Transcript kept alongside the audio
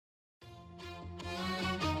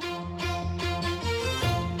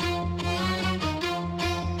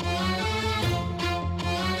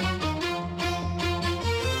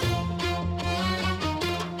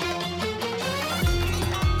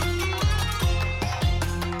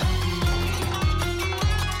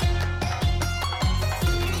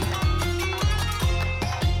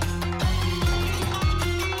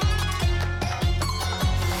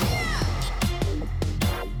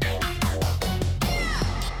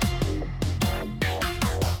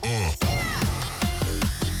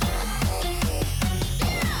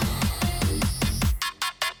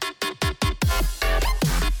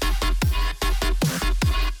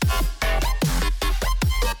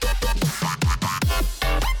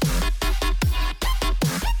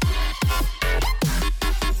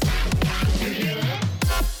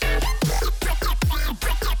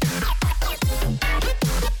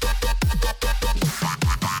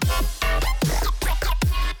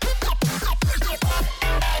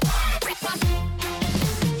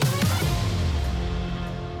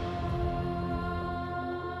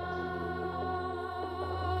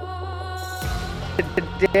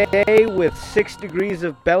today with 6 degrees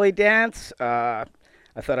of belly dance. I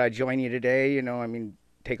thought I'd join you today.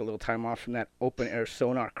 Take a little time off from that open air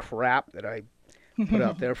sonar crap that I put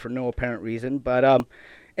out there for no apparent reason. But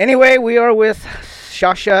anyway, we are with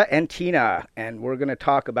Sasha and Tina, and we're going to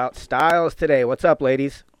talk about styles today. What's up,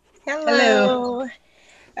 ladies? Hello.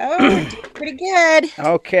 Oh, pretty good.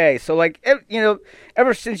 Okay, so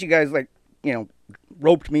ever since you guys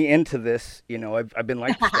roped me into this, I've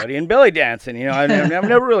been studying belly dancing. I've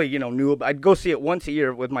never really knew. I'd go see it once a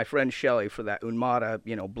year with my friend Shelly for that Unmata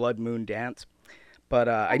blood moon dance, but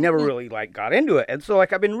I never really got into it. And so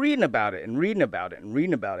I've been reading about it, and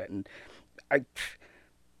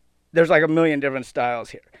there's a million different styles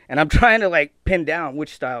here, and I'm trying to pin down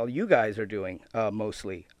which style you guys are doing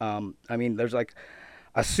mostly. There's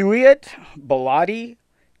a Suyat, Baladi,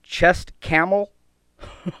 chest camel,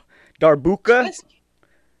 darbuka,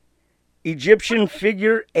 Egyptian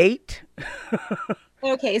figure 8.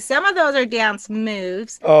 Okay, some of those are dance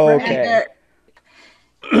moves. Oh, okay.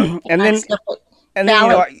 And then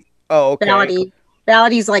okay.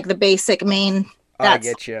 Ballady's like the basic main. I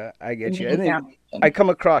get you. And then I come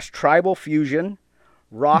across tribal fusion,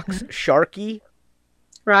 rocks sharky.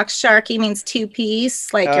 Rocks sharky means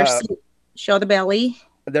two-piece, show the belly.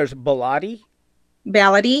 There's Baladi.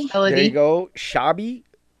 Ballady. There you go. Shabi.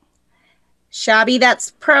 Shabi,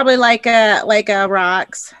 that's probably like a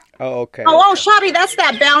rocks. Oh, okay. Oh, Shabi, that's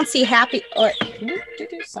that bouncy happy.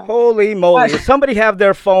 Holy moly. Does somebody have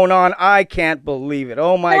their phone on? I can't believe it.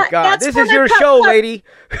 Oh my God. This is your show, lady.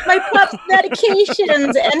 My pup's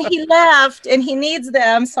medications, and he left, and he needs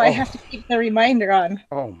them, so I have to keep the reminder on.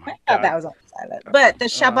 Oh my God. I thought that was on silent. But the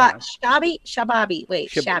Shabi,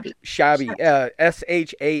 Shabi.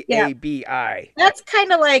 That's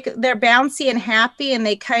kind of like they're bouncy and happy, and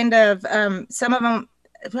they kind of, some of them,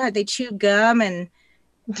 they chew gum, and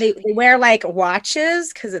they wear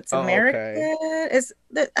watches because it's American. Okay.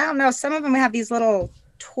 I don't know. Some of them have these little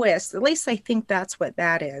twists. At least I think that's what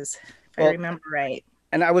that is, if I remember right.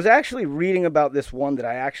 And I was actually reading about this one that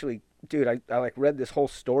I read this whole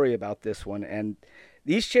story about this one, and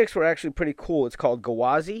these chicks were actually pretty cool. It's called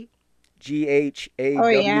Ghawazi, Ghawazi.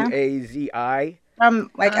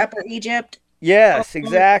 From Upper Egypt. Yes,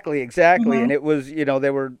 exactly. Mm-hmm. And it was, they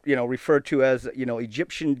were, referred to as,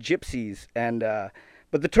 Egyptian gypsies, and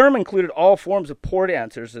but the term included all forms of poor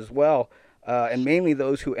dancers as well, and mainly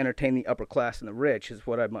those who entertain the upper class and the rich, is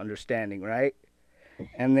what I'm understanding, right?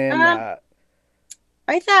 And then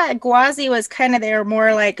I thought Ghawazi was kind of, they were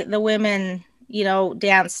more like the women,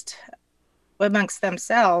 danced amongst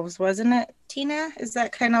themselves, wasn't it, Tina? Is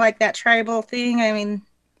that kind of like that tribal thing? I mean,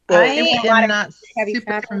 I am not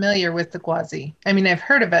super familiar with the Ghawazi. I mean, I've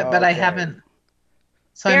heard of it, but I haven't.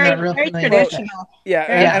 So I'm not real familiar with it.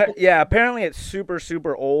 Yeah. Apparently, it's super,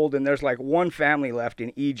 super old, and there's one family left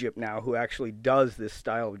in Egypt now who actually does this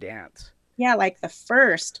style of dance. Yeah, the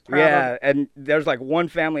first. Probably. Yeah, and there's one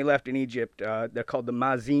family left in Egypt. They're called the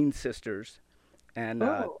Mazin sisters, and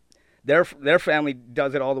their family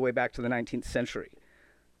does it all the way back to the 19th century.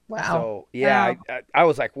 Wow. So yeah, wow. I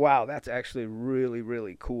was like, wow, that's actually really,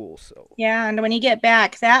 really cool. So yeah, and when you get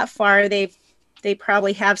back that far, they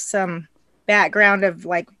probably have some background of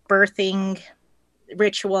birthing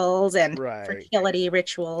rituals and fertility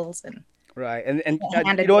rituals and and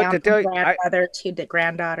handed down from grandmother to the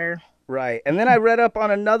granddaughter. Right. And then I read up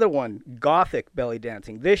on another one, Gothic belly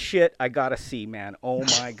dancing. This shit I gotta see, man. Oh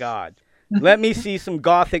my God. Let me see some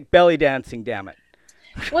Gothic belly dancing, damn it.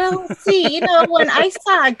 Well, see, when I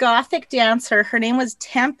saw a Gothic dancer, her name was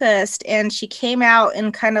Tempest, and she came out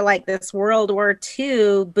in kind of this World War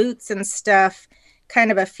II boots and stuff,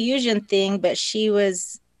 kind of a fusion thing, but she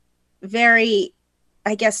was very,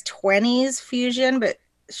 I guess, 20s fusion, but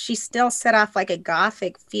she still set off a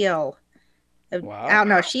Gothic feel. Wow. I don't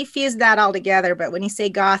know. She fused that all together, but when you say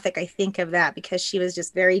Gothic, I think of that because she was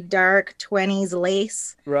just very dark 20s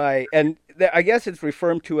lace. Right. And I guess it's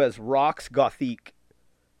referred to as Rocks Gothique.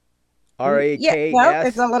 R-A-K-S. Yeah, well,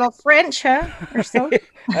 it's a little French, huh? Or so.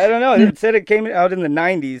 I don't know. It said it came out in the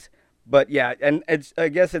 90s, but yeah, and I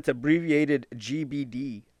guess it's abbreviated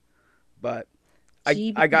GBD. But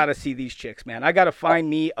I gotta see these chicks, man. I gotta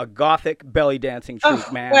find me a Gothic belly dancing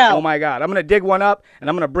troupe, man. Well, oh my God, I'm gonna dig one up and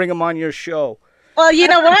I'm gonna bring them on your show. Well, you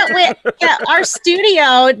know what? Our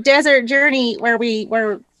studio, Desert Journey,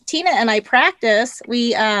 where Tina and I practice,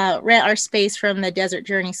 we rent our space from the Desert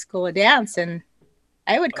Journey School of Dance, and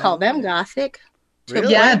I would call them Gothic.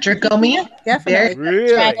 Really? Yeah, Dragomi. Definitely.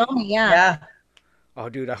 Really? Dragomi, yeah. Oh,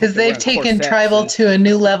 dude. Because they've taken tribal to a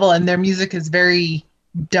new level, and their music is very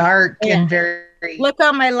dark and very. Look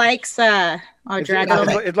on my likes.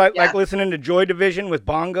 Dragomi. It's like listening to Joy Division with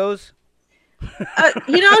bongos.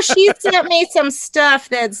 She sent me some stuff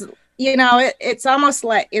that's, it's almost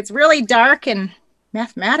like it's really dark and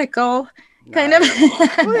mathematical. Kind of.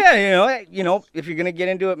 Well, yeah, if you're gonna get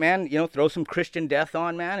into it, man, throw some Christian Death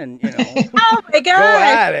on, man, and Oh my God! Go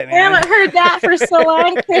at it, man. I haven't heard that for so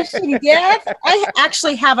long. Christian Death. I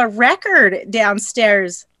actually have a record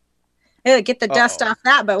downstairs. Get the dust off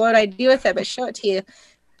that, but what would I do with it? But show it to you.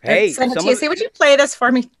 Hey, send it to you. Say, would you play this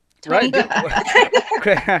for me? Right.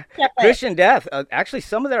 Christian Death. Actually,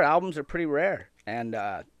 some of their albums are pretty rare and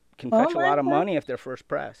can fetch a lot of money if they're first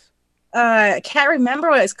press. I can't remember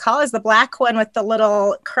what it's called. Is the black one with the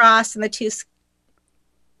little cross and the two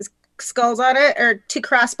skulls on it, or two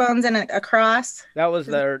crossbones and a cross? That was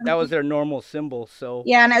their normal symbol. So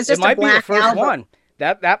yeah, and it was just might a black be the first album. one.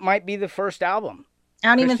 That might be the first album. I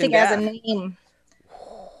don't even Christian think it has a Death. name.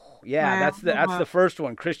 Yeah, Wow. that's the first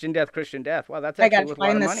one. Christian Death. Wow, that's I actually gotta worth a lot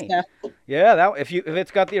find of this money. stuff. Yeah, if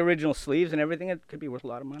it's got the original sleeves and everything, it could be worth a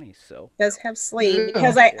lot of money. So It does have sleeve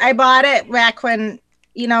because I bought it back when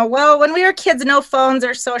when we were kids, no phones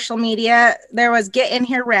or social media. There was Get In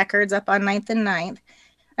Here Records up on 9th and 9th.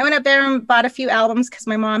 I went up there and bought a few albums because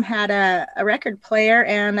my mom had a record player,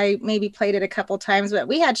 and I maybe played it a couple times, but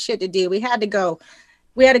we had shit to do. We had to go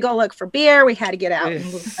look for beer. We had to get out and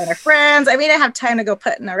find our friends. I didn't have time to go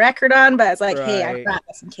putting a record on, but it's like, hey, I got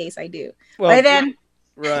this in case I do. Well, By then,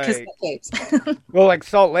 right. tapes. Well, like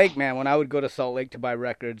Salt Lake, man. When I would go to Salt Lake to buy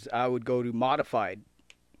records, I would go to Modified.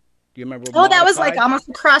 Do you remember? Oh, that was like almost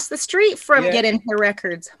across the street from Get In Here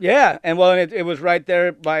Records. Yeah, and it was right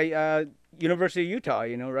there by University of Utah.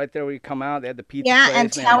 Right there where you come out. They had the pizza place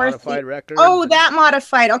and Tower Modified Records. Oh, that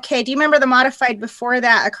Modified. Okay, do you remember the Modified before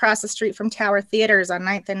that across the street from Tower Theaters on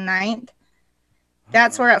 9th and 9th?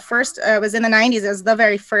 That's where at first it was in the 90s. It was the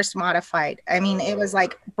very first Modified. It was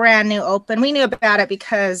like brand new open. We knew about it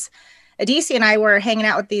because Adisi and I were hanging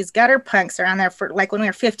out with these gutter punks around there for like when we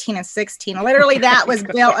were 15 and 16. Literally, that was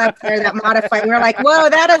built up there, that Modified. We were like, whoa,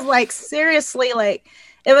 that is like seriously like.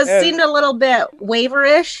 Seemed a little bit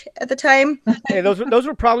waverish at the time. Hey, those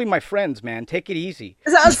were probably my friends, man. Take it easy.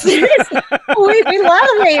 So seriously, we love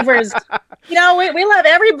wavers. We love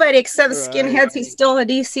everybody except the skinheads who stole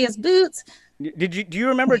Adicia's boots. Do you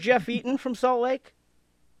remember Jeff Eaton from Salt Lake?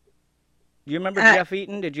 Do you remember Jeff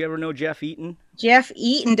Eaton? Did you ever know Jeff Eaton? Jeff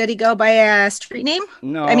Eaton, did he go by a street name?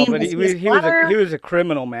 No, but he was a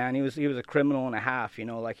criminal, man. He was a criminal and a half.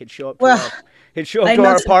 Like he'd show up to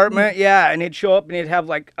our apartment, and he'd show up and he'd have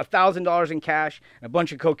like $1,000 in cash, and a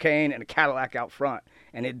bunch of cocaine, and a Cadillac out front,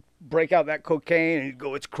 and he'd break out that cocaine and he'd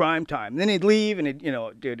go, "It's crime time." And then he'd leave, and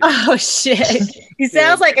dude. Oh shit! He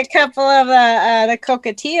sounds like a couple of the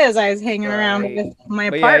cocatillas I was hanging around with in my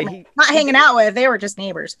apartment. Not hanging out with; they were just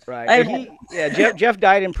neighbors. Right. Jeff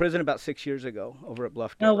died in prison about 6 years ago over at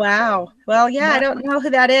Bluffdale. Oh wow. So. Well, yeah, I don't know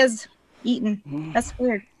who that is. Eaton. That's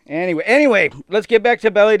weird. Anyway, let's get back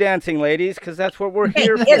to belly dancing, ladies, because that's what we're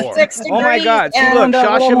here for. It's 6 degrees. Oh my God! See, look,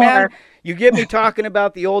 Sasha, man, you get me talking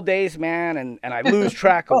about the old days, man, and I lose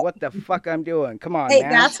track of what the fuck I'm doing. Come on, man.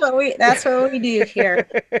 That's what we do here.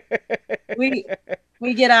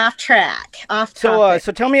 we get off track, off topic.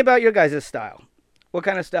 So tell me about your guys' style. What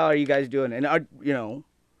kind of style are you guys doing? And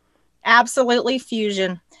absolutely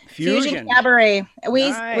fusion cabaret.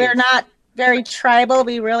 We're not very tribal.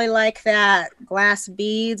 We really like that glass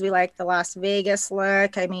beads. We like the Las Vegas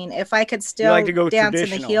look. If I could still dance in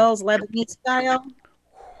the heels, Lebanese style.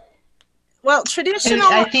 Well, traditional.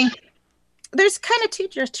 I think there's kind of two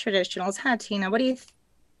traditionals, huh, Tina? What do you?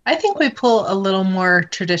 I think we pull a little more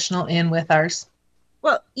traditional in with ours.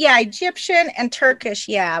 Well, yeah, Egyptian and Turkish,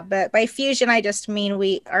 yeah. But by fusion, I just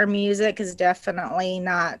mean our music is definitely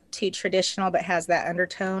not too traditional, but has that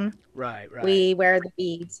undertone. Right. We wear the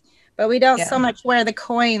beads. But we don't so much wear the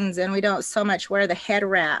coins, and we don't so much wear the head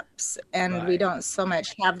wraps, and we don't so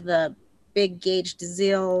much have the big gauged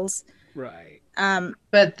zills. Right.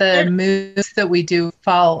 But the moves that we do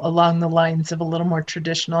fall along the lines of a little more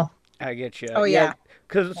traditional. I get you. Oh, yeah.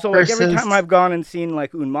 Because every time I've gone and seen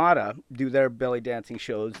like Unmata do their belly dancing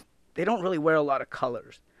shows, they don't really wear a lot of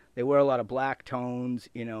colors. They wear a lot of black tones,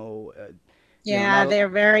 they're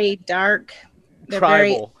very dark.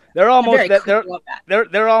 Tribal. They're almost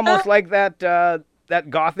they're almost like that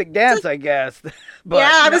gothic dance, I guess. But,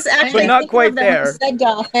 I was actually not quite there. Said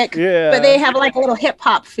gothic, yeah, but they have like a little hip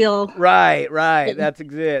hop feel. Right. That's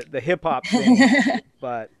it. The hip hop thing.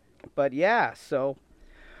 but yeah. So,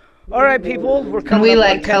 all right, people, we're coming. We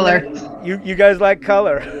like color. You guys like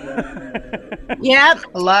color. Yeah,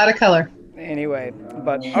 a lot of color. Anyway,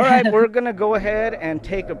 but all right, we're going to go ahead and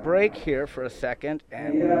take a break here for a second.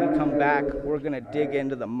 And when we come back, we're going to dig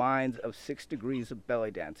into the minds of 6 Degrees of Belly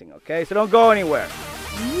Dancing. Okay, so don't go anywhere.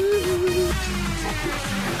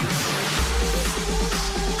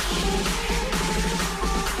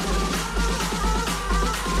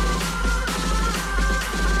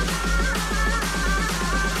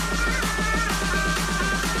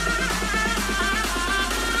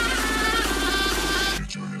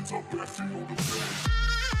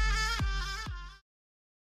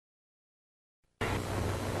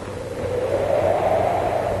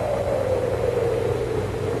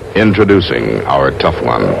 Introducing our tough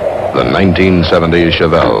one, the 1970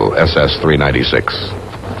 Chevelle SS396.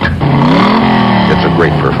 It's a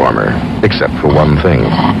great performer, except for one thing.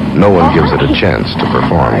 No one gives it a chance to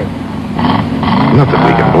perform. Not that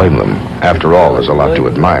we can blame them. After all, there's a lot to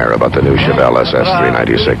admire about the new Chevelle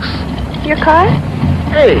SS396. Your car?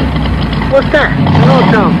 Hey, what's that?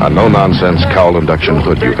 A no-nonsense cowl induction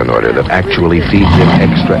hood you can order that actually feeds in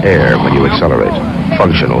extra air when you accelerate.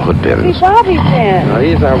 Functional hood pins. These bobby pins. No,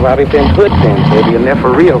 these aren't bobby pin hood pins, baby, and they're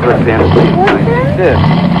for real hood pins. What's that?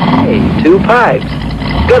 Yeah. Hey, 2 pipes.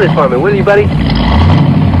 Gun it for me, will you, buddy?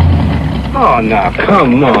 Oh, now,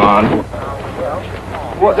 come on.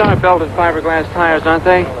 What kind of belted fiberglass tires, aren't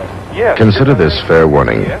they? Yes. Consider this fair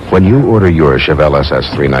warning. When you order your Chevelle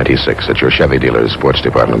SS396 at your Chevy dealer's sports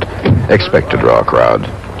department, expect to draw a crowd,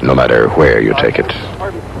 no matter where you take it.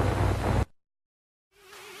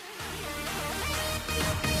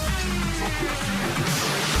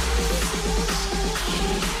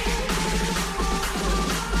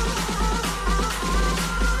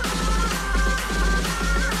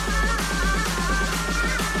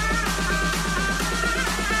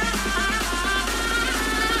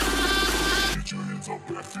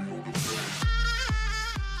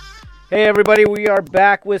 Hey everybody, we are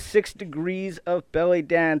back with 6 Degrees of Belly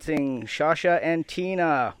Dancing. Shasha and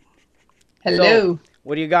Tina. Hello. So,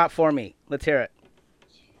 what do you got for me? Let's hear it.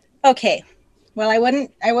 Okay. Well, I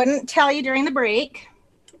wouldn't tell you during the break,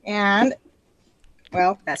 and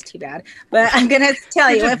well, that's too bad. But I'm gonna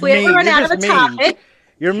tell you if we ever run out of a topic.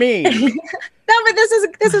 You're mean. No, but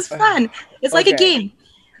this is fun. It's like a game.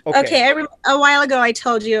 Okay. A while ago, I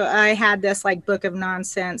told you I had this like book of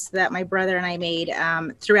nonsense that my brother and I made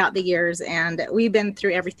throughout the years, and we've been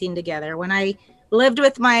through everything together. When I lived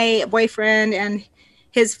with my boyfriend and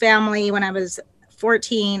his family when I was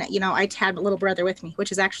 14, you know, I had a little brother with me,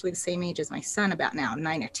 which is actually the same age as my son about now,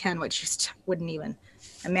 9 or 10, which just wouldn't even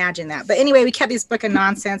imagine that. But anyway, we kept this book of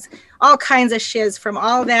nonsense, all kinds of shiz from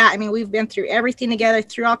all that. I mean, we've been through everything together,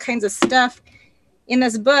 through all kinds of stuff in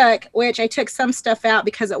this book, which I took some stuff out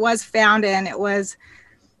because it was found and it was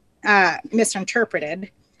misinterpreted.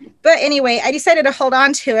 But anyway, I decided to hold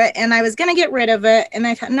on to it, and I was going to get rid of it. And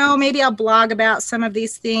I thought, no, maybe I'll blog about some of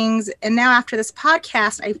these things. And now after this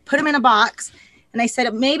podcast, I put them in a box, and I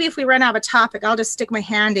said, maybe if we run out of a topic, I'll just stick my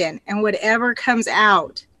hand in, and whatever comes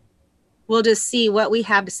out, we'll just see what we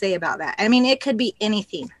have to say about that. I mean, it could be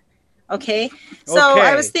anything. Okay. So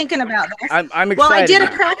I was thinking about this. I'm excited. Well, I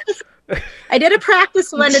did a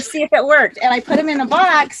practice one to see if it worked, and I put them in a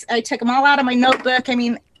box. I took them all out of my notebook. I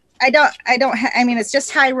mean, it's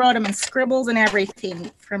just how I wrote them in scribbles and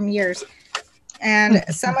everything from years. And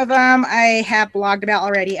some of them I have blogged about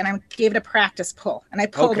already, and I gave it a practice pull. And I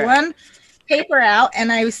pulled one paper out,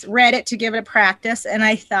 and I read it to give it a practice. And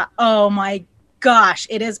I thought, oh my gosh,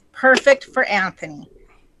 it is perfect for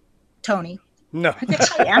Tony. No. I can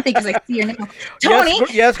tell you Anthony because I see your name. Tony.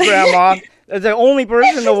 Yes, Grandma. The only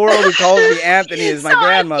person in the world who calls me Anthony is my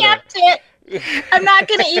grandmother. I kept it. I'm not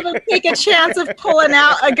going to even take a chance of pulling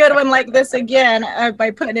out a good one like this again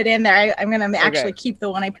by putting it in there. I'm going to actually keep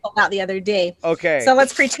the one I pulled out the other day. Okay. So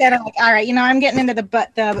let's pretend I'm like, all right, I'm getting into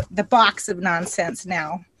the box of nonsense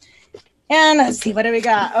now. And let's see, what do we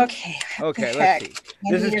got? Okay. Let's see.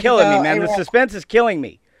 This is killing me, man. The suspense is killing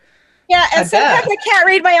me. Yeah, and sometimes I can't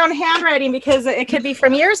read my own handwriting because it could be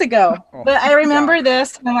from years ago. But I remember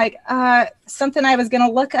this, and I'm like, something I was going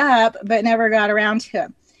to look up, but never got around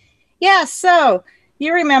to. Yeah, so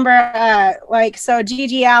you remember,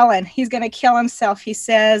 G.G. Allen, he's going to kill himself, he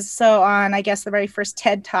says, so on, I guess, the very first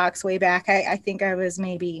TED Talks way back. I think I was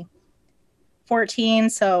maybe 14,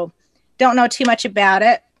 so don't know too much about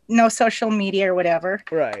it. No social media or whatever.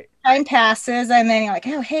 Right. Time passes, and then you're like,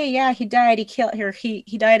 oh, hey, yeah, he died.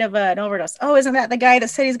 He died of an overdose. Oh, isn't that the guy that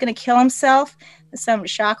said he's going to kill himself? Some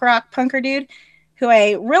shock rock punker dude who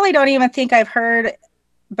I really don't even think I've heard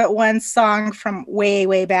but one song from way,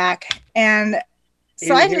 way back. And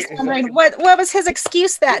so I'm just wondering, what was his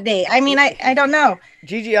excuse that day? I mean, I don't know.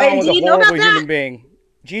 G.G. Allen was a horrible human being.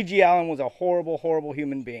 G.G. Allin was a horrible, horrible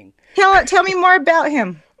human being. Tell me more about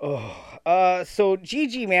him. So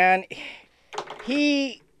G.G., man,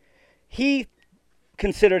 he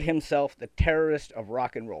considered himself the terrorist of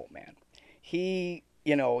rock and roll, man. He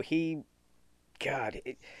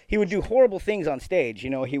would do horrible things on stage.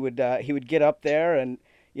 He would get up there and,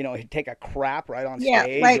 he'd take a crap right on stage.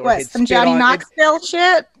 Yeah, like what, some Johnny Knoxville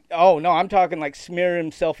shit? Oh, no, I'm talking like smear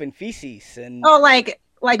himself in feces and... Oh, like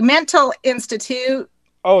mental institute.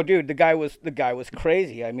 Oh, dude, the guy was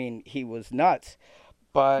crazy. I mean, he was nuts.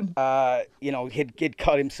 But, he'd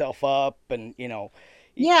cut himself up and,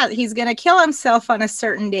 Yeah, he's going to kill himself on a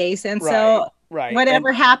certain day. And so right.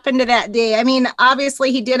 Whatever happened to that day? I mean,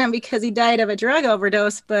 obviously he didn't because he died of a drug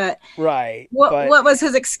overdose, but right. What was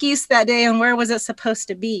his excuse that day and where was it supposed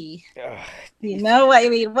to be? I mean,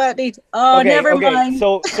 what? Never mind.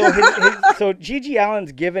 So G.G.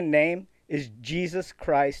 Allin's given name is Jesus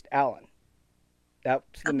Christ Allin.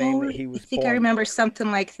 That's the name that he was born. I think I remember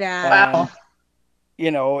something like that. Wow.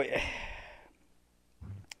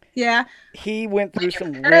 Yeah. He went through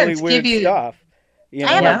some really weird stuff. I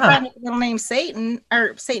have a friend with the middle name Satan,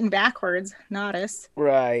 or Satan backwards, Nodus.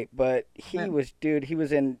 Right, but he did,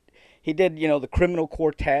 the Criminal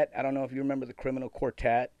Quartet. I don't know if you remember the Criminal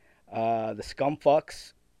Quartet, the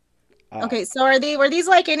Scumfucks. Okay, so were these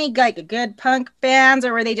like any like good punk bands,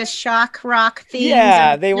 or were they just shock rock themes?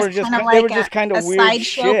 Yeah, they were just kind of weird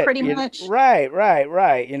sideshow, shit. Pretty much. Right.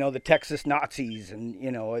 The Texas Nazis, and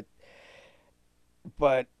it.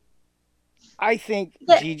 But I think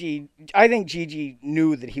Gigi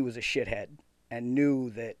knew that he was a shithead and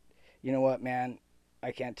knew that, you know what, man,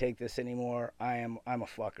 I can't take this anymore. I'm a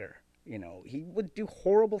fucker. He would do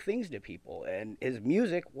horrible things to people, and his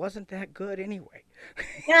music wasn't that good anyway.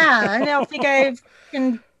 Yeah, I don't think I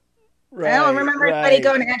don't remember anybody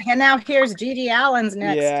going, and now here's G.G. Allin's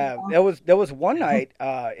next. Yeah, there was one night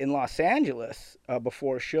in Los Angeles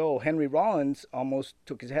before a show, Henry Rollins almost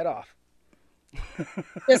took his head off.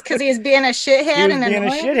 Just because he was being a shithead?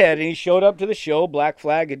 And he showed up to the show. Black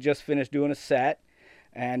Flag had just finished doing a set.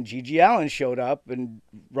 And G.G. Allin showed up, and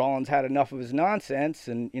Rollins had enough of his nonsense,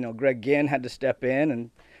 and Greg Ginn had to step in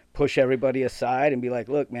and push everybody aside and be like,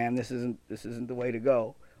 "Look, man, this isn't the way to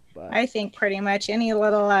go." But I think pretty much any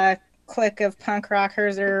little clique of punk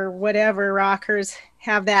rockers or whatever rockers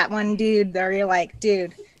have that one dude that you're like,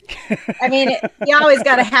 dude. I mean, you always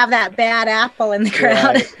got to have that bad apple in the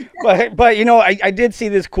crowd. Right. But I did see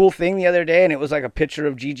this cool thing the other day, and it was like a picture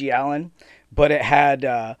of G.G. Allin, but it had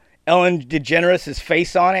Ellen DeGeneres'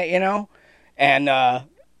 face on it, and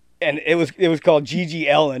it was called G.G.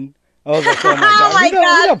 Ellen. I was like, oh my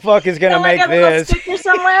God, who the fuck is gonna make this?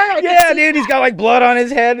 Somewhere? Yeah, dude, he's got like blood on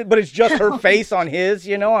his head, but it's just her face on his.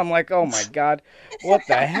 I'm like, oh my God, what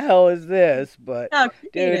the hell is this? But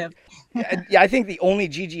dude, I think the only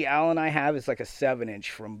G.G. Allin I have is like a 7-inch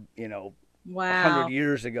from 100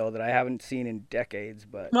 years ago that I haven't seen in decades.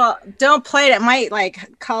 But don't play it. It might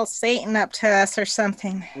like call Satan up to us or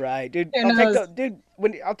something. Right, dude.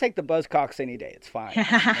 I'll take the Buzzcocks any day. It's fine.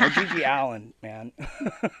 G.G. Allin, man.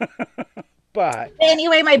 But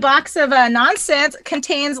anyway, my box of nonsense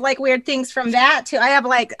contains like weird things from that too. I have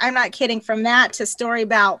like, I'm not kidding, from that to story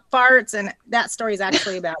about farts, and that story is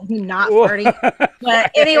actually about me not farting.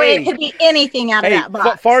 But anyway, it could be anything out of that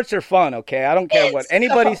box. Farts are fun, okay? I don't care what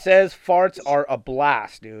anybody says. Farts are a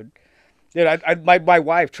blast, dude. Dude, my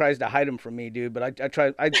wife tries to hide them from me, dude. But I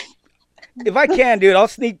try. If I can, dude, I'll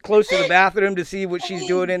sneak close to the bathroom to see what she's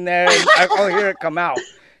doing in there, and I'll hear it come out.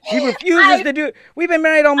 She refuses to do it. We've been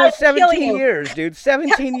married almost 17 years, dude.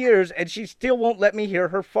 17 years, and she still won't let me hear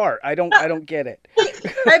her fart. I don't get it.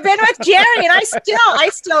 I've been with Jerry, and I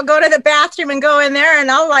still go to the bathroom and go in there, and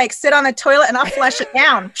I'll like sit on the toilet and I'll flush it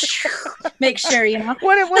down. Make sure,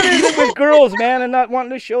 What is it with girls, man, and not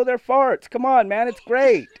wanting to show their farts? Come on, man, it's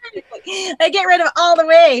great. I get rid of it all the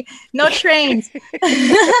way. No trains.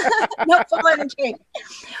 No pulling the train.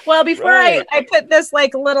 Well, before I put this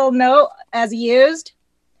like little note as used.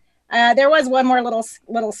 There was one more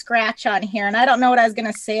little scratch on here, and I don't know what I was going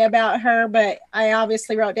to say about her, but I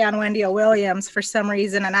obviously wrote down Wendy O. Williams for some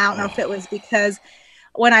reason, and I don't know if it was because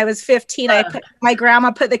when I was 15, my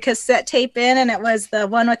grandma put the cassette tape in, and it was the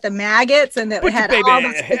one with the maggots, and it had all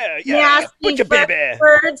the nasty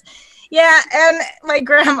words. Yeah, and my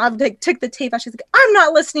grandma took the tape out. She's like, "I'm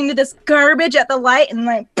not listening to this garbage," at the light, and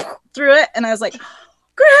like threw it, and I was like,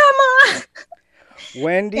 "Grandma."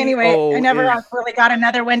 Wendy. Anyway, I never really got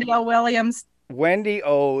another Wendy O. Williams. Wendy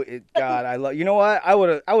O. God, I love. You know what? I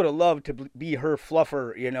would have loved to be her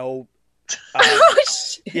fluffer.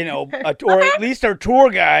 you know, or at least our tour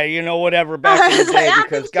guy, you know, whatever back in the day.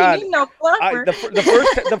 Because God,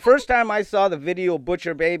 the first time I saw the video of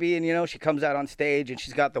Butcher Baby, and you know, she comes out on stage and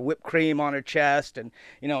she's got the whipped cream on her chest, and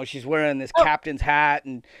you know, she's wearing this captain's hat,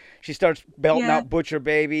 and she starts belting out Butcher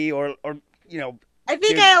Baby, or you know. I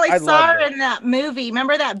think I only saw her in that movie.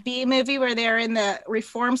 Remember that B movie where they're in the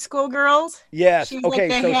reform school girls? Yes.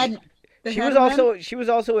 Okay. So she was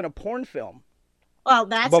also in a porn film. Well,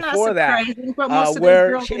 that's not surprising. But most of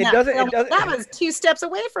those girls in that was 2 steps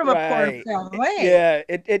away from a porn film. Yeah.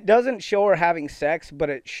 It doesn't show her having sex, but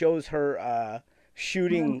it shows her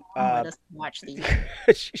shooting watch these.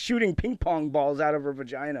 shooting ping pong balls out of her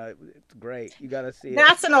vagina. It's great. You gotta see it.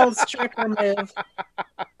 That's an old stripper move.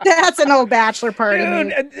 That's an old bachelor party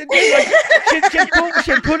move.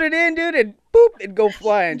 She'd put it in, dude, and boop, it'd go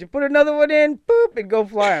flying. She'd put another one in, boop, it'd go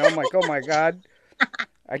flying. I'm like, oh my God.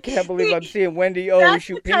 I can't believe I'm seeing Wendy O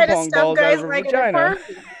shoot ping pong balls out of her vagina.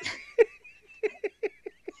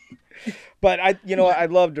 But I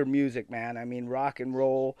loved her music, man. I mean, rock and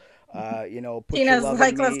roll. Tina's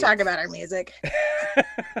like, let's talk about our music.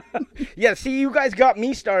 Yeah, see, you guys got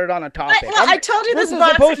me started on a topic. I told you this is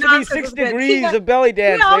supposed to be 6 degrees of belly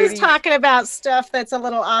dance. We're always talking about stuff that's a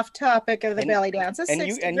little off topic of the belly dance.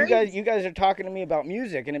 You guys are talking to me about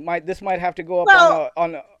music, and this might have to go up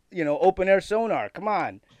on open air sonar. Come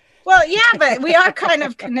on. Well, yeah, but we are kind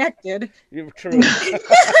of connected. You're true.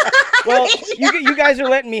 Well, you guys are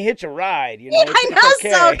letting me hitch a ride. You know, I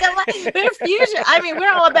know. So come on, we're fusion. I mean,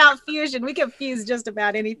 we're all about fusion. We can fuse just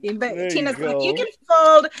about anything. But Tina's like, you can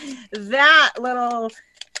fold that little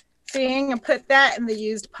thing and put that in the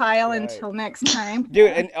used pile until next time. Dude,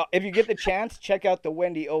 and if you get the chance, check out the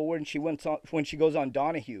Wendy O when she goes on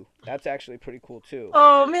Donahue. That's actually pretty cool too.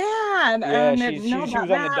 Oh man. Yeah, she was on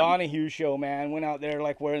the Donahue show, man. Went out there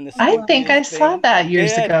like wearing the I think I saw that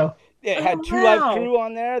years ago. It had Two Live Crew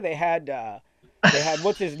on there. They had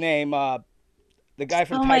what's his name? The guy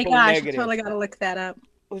from Typo Negative. I totally gotta look that up.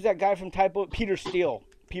 Who's that guy from Typo? Peter Steele.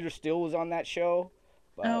 Peter Steele was on that show.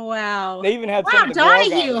 Oh wow! They even had some of the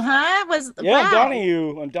Donahue, guys. Huh?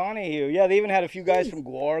 Donahue. Yeah, they even had a few guys from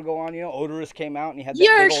GWAR go on. You know, Odorous came out and he had that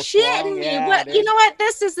You're big old shitting me. Yeah, you know what?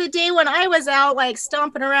 This is the day when I was out like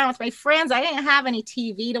stomping around with my friends. I didn't have any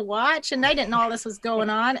TV to watch, and I didn't know all this was going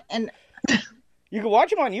on. And you can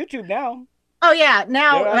watch them on YouTube now. Oh yeah,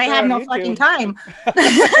 now I have no fucking time.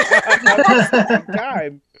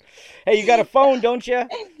 Hey, you got a phone, don't you?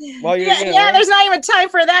 Well, there's not even time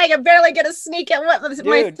for that. I can barely get a sneak at what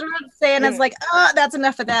my throat's saying. It's like, that's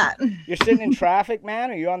enough of that. You're sitting in traffic, man,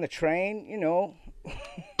 or you're on the train, you know.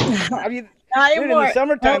 I mean, in not the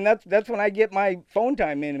summertime, that's when I get my phone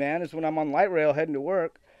time in, man. It's when I'm on light rail heading to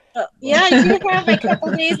work. Yeah, you can have a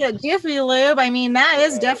couple days at Jiffy Lube. I mean, that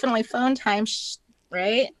is definitely phone time,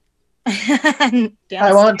 right? I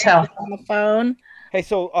won't tell. On the phone. Hey,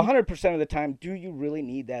 so 100% of the time, do you really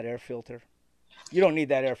need that air filter? You don't need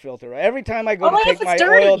that air filter. Every time I go to take my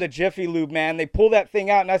oil to Jiffy Lube, man, they pull that thing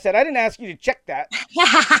out, and I said, I didn't ask you to check that.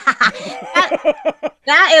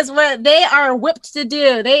 That is what they are whipped to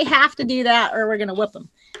do. They have to do that, or we're going to whip them.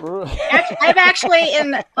 I've actually,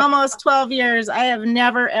 in almost 12 years, I have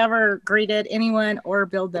never, ever greeted anyone or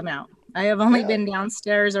billed them out. I have only been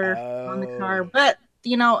downstairs or on the car, but,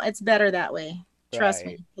 it's better that way. Trust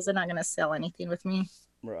me, because they're not going to sell anything with me.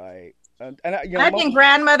 Right. I've been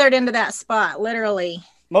grandmothered into that spot, literally.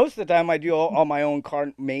 Most of the time I do all my own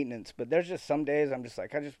car maintenance, but there's just some days I'm just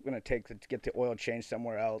like, I'm just going to get the oil changed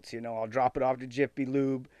somewhere else. I'll drop it off to Jiffy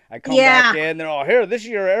Lube. I come back in, they're all, here, this is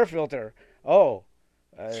your air filter. Oh.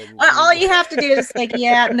 All you have to do is like,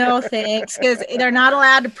 no thanks, because they're not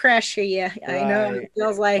allowed to pressure you. I know it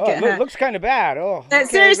feels like it. Looks kind of bad. Oh, okay,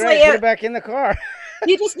 seriously, put it back in the car.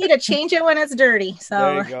 You just need to change it when it's dirty.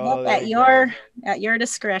 So at your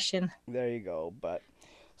discretion. There you go. But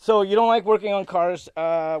so you don't like working on cars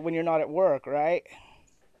when you're not at work, right?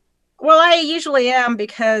 Well, I usually am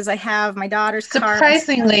because I have my daughter's car.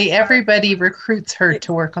 Surprisingly, everybody recruits her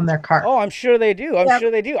to work on their car. Oh, I'm sure they do. I'm sure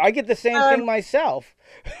they do. I get the same thing myself.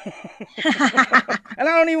 And I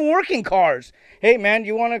don't even work in cars. Hey, man, do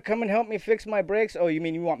you want to come and help me fix my brakes? Oh, you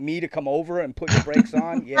mean you want me to come over and put your brakes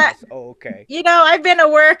on? Yes. Oh, okay. I've been to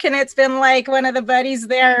work and it's been like one of the buddies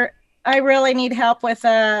there. I really need help with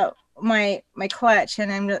my clutch,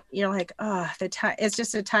 and I'm like, the time. It's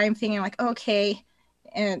just a time thing. I'm like, okay,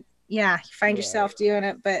 and you find yourself doing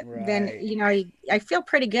it, but then I feel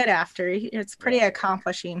pretty good after. It's pretty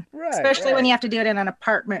accomplishing, especially when you have to do it in an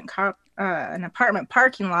apartment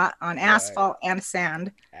parking lot on asphalt and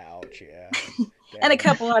sand. Ouch, yeah. And a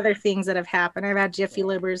couple other things that have happened. I've had Jiffy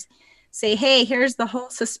Lubers say, hey, here's the whole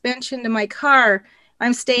suspension to my car.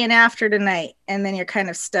 I'm staying after tonight. And then you're kind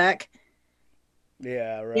of stuck.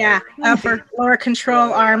 Yeah, right. Yeah, upper, lower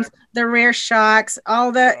control arms, the rear shocks,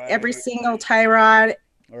 every single tie rod.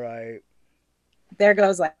 Right. There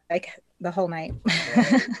goes like the whole night.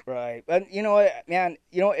 Right. But you know what, man,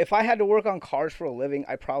 if I had to work on cars for a living,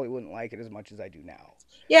 I probably wouldn't like it as much as I do now.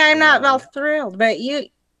 Yeah, I'm not well thrilled, but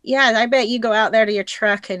I bet you go out there to your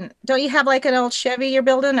truck and don't you have like an old Chevy you're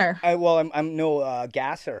building or? I'm no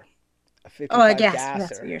gasser. A 55 a gasser. gasser.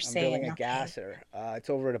 That's what you're saying. I'm building a gasser.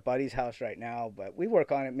 It's over at a buddy's house right now, but we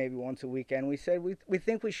work on it maybe once a weekend. We said we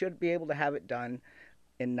think we should be able to have it done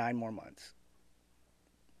in 9 more months.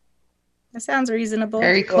 That sounds reasonable.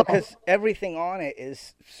 Very cool. Because everything on it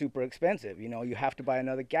is super expensive. You have to buy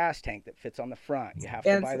another gas tank that fits on the front. You have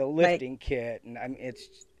to buy the lifting kit, and I mean, it's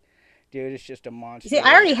just a monster. See,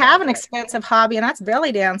 I already have an expensive hobby, and that's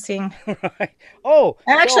belly dancing. Right. Oh,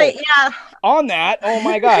 actually, yeah. On that, oh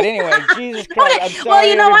my God. Anyway, Jesus Christ. I'm sorry, well,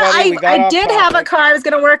 you know what? I did have a topic. car I was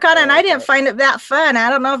going to work on, and I didn't find it that fun. I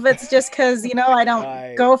don't know if it's just because I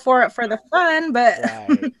don't go for it for the fun, but.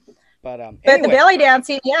 Right. But anyway. But the belly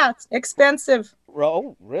dancing, it's expensive.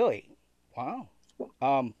 Oh, really? Wow.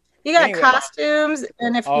 You got costumes,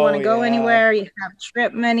 and if you want to go anywhere, you have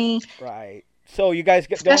trip money. Right. So you guys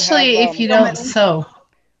especially if you don't sew.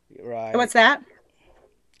 Right. What's that?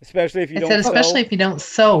 Especially if you don't. Especially if you don't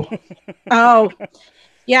sew. Oh,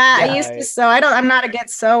 yeah. I used to sew. I'm not a good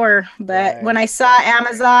sewer, but when I saw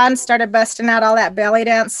Amazon started busting out all that belly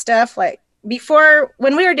dance stuff, like. Before,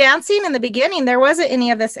 when we were dancing in the beginning, there wasn't any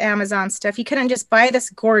of this Amazon stuff. You couldn't just buy this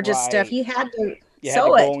gorgeous stuff. You had to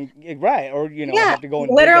sew it. Right. Or, have to go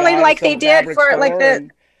and literally like they did for like the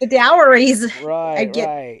dowries. Right, I'd go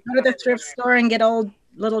to the thrift store and get old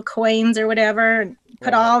little coins or whatever and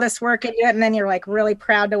put all this work into it. And then you're like really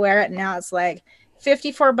proud to wear it. And now it's like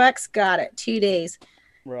 $54, got it, 2 days.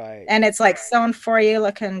 Right. And it's like sewn for you,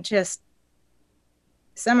 looking just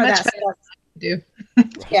some of that stuff. Do.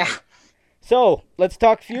 Yeah. So let's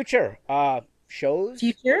talk future shows,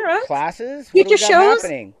 classes, future shows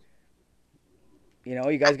happening.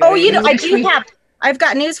 You guys got. I've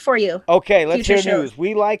got news for you. Okay, let's hear news.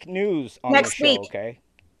 We like news on next the show. Week. Okay,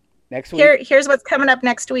 next week. Here's what's coming up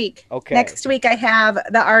next week. Okay. Next week I have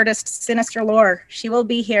the artist Sinister Lore. She will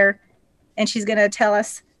be here, and she's going to tell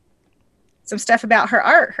us some stuff about her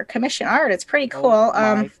art, her commission art. It's pretty cool.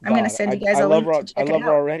 I'm going to send you guys a link to check I love it her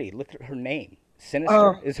out. already. Look at her name.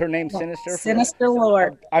 Sinister. Is her name Sinister? Sinister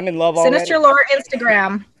Lore. I'm in love already. Sinister Lore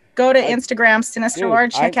Instagram. Go to Instagram, Sinister Lore,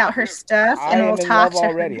 check out her stuff, and we'll talk to her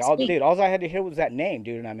already. Dude, all I had to hear was that name,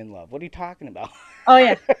 dude, and I'm in love. What are you talking about? Oh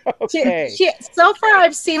yeah. Okay. She so far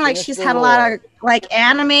I've seen like she's had a lot of like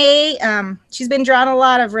anime. She's been drawing a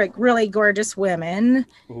lot of like really gorgeous women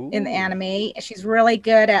in the anime. She's really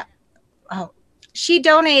good at. She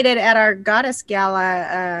donated at our Goddess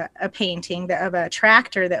Gala a painting of a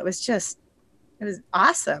tractor that was just. It was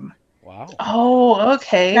awesome. Wow. Oh,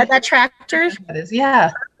 okay. That tractor? That is, yeah.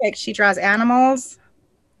 Like she draws animals.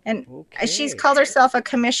 And she's called herself a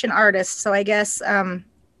commission artist. So I guess at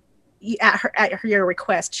your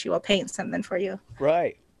request, she will paint something for you.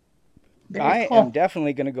 Right. Very cool. am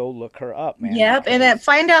definitely going to go look her up, man. Yep. And then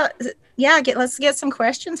find out. Yeah, let's get some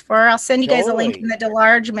questions for her. I'll send you guys a link in the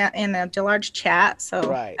DeLarge chat.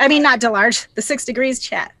 So I mean, not DeLarge, the 6 Degrees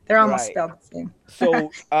chat. They're almost spelled the same.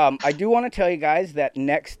 So I do want to tell you guys that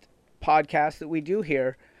next podcast that we do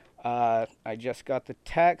here, I just got the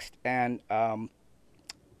text, and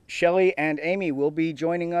Shelly and Amy will be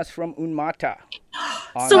joining us from Unmata.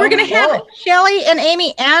 So we're going to have Shelly and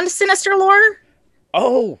Amy and Sinister Lore?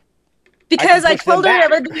 Oh. Because I told her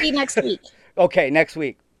it would be next week. Okay, next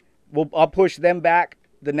week. I'll push them back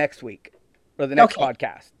the next week or the next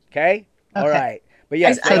podcast. Okay? All right. But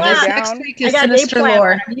yes, next week is Sinister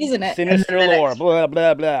Lore. I'm using it. Sinister Lore. Blah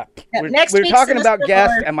blah blah. Yeah, we're talking about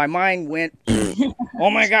guests, and my mind went, "Oh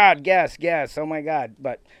my God, guests! Oh my God!"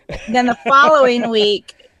 But then the following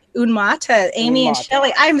week, Unmata, Amy and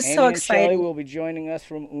Shelly. I'm so excited. Shelly will be joining us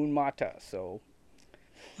from Unmata. So,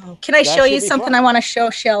 can I show you something? I want to show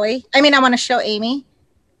Shelly. I want to show Amy.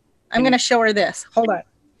 I'm going to show her this. Hold on.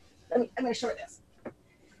 I'm going to show her this.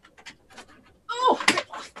 Oh.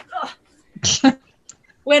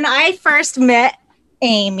 When I first met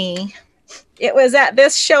Amy, it was at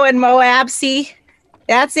this show in Moab. See,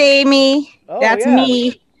 that's Amy. That's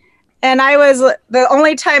me. And I was the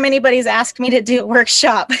only time anybody's asked me to do a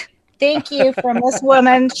workshop. Thank you from this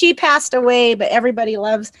woman. She passed away, but everybody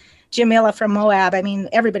loves Jamila from Moab.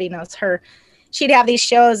 Everybody knows her. She'd have these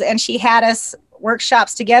shows, and she had us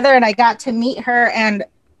workshops together, and I got to meet her, and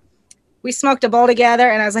we smoked a bowl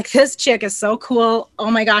together, and I was like, this chick is so cool.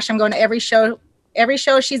 Oh my gosh, I'm going to every show every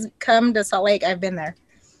show she's come to Salt Lake, I've been there.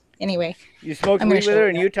 Anyway. You smoked weed with her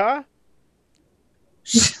in Utah?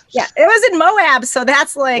 Yeah, it was in Moab, so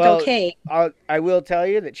that's like, well, okay. I will tell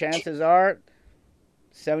you that chances are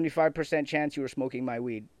 75% chance you were smoking my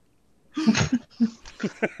weed.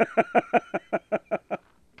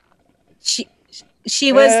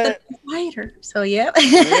 She was the fighter, so yeah.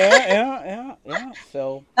 yeah.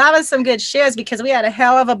 So that was some good shiz because we had a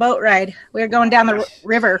hell of a boat ride. We were going down the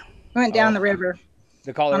river. We went down the river.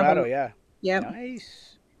 The Colorado, yeah. Yep. Nice.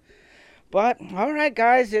 But all right,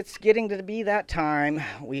 guys, it's getting to be that time.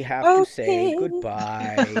 We have to say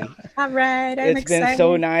goodbye. All right, I'm excited. Been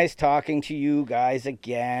so nice talking to you guys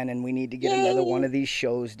again, and we need to get another one of these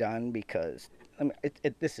shows done because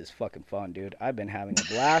this is fucking fun, dude. I've been having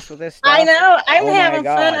a blast with this stuff. I know. I'm having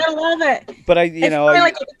fun. I love it. But I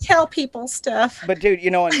like to tell people stuff. But dude,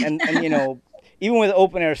 and you know, even with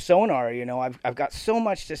Open Air Sonar, you know, I've got so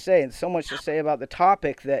much to say and so much to say about the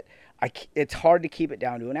topic that it's hard to keep it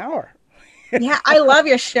down to an hour. Yeah, I love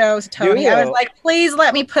your shows, Tony. I was like, please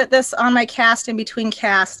let me put this on my cast in between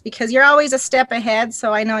casts because you're always a step ahead.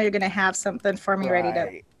 So I know you're going to have something for me ready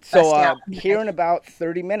to. So here in about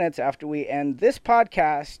 30 minutes after we end this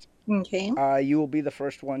podcast, you will be the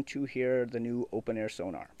first one to hear the new Open Air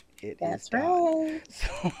Sonar. That's right.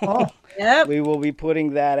 So we will be putting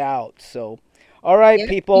that out. So, all right,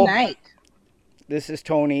 people. This is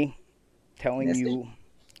Tony telling you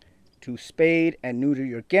to spade and neuter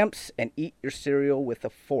your gimps and eat your cereal with a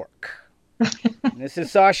fork. This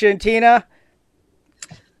is Sasha and Tina.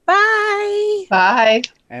 Bye. Bye.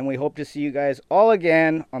 And we hope to see you guys all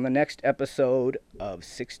again on the next episode of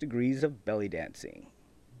 6 Degrees of Belly Dancing.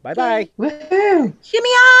 Bye-bye. Woohoo. Shimmy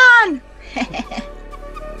on.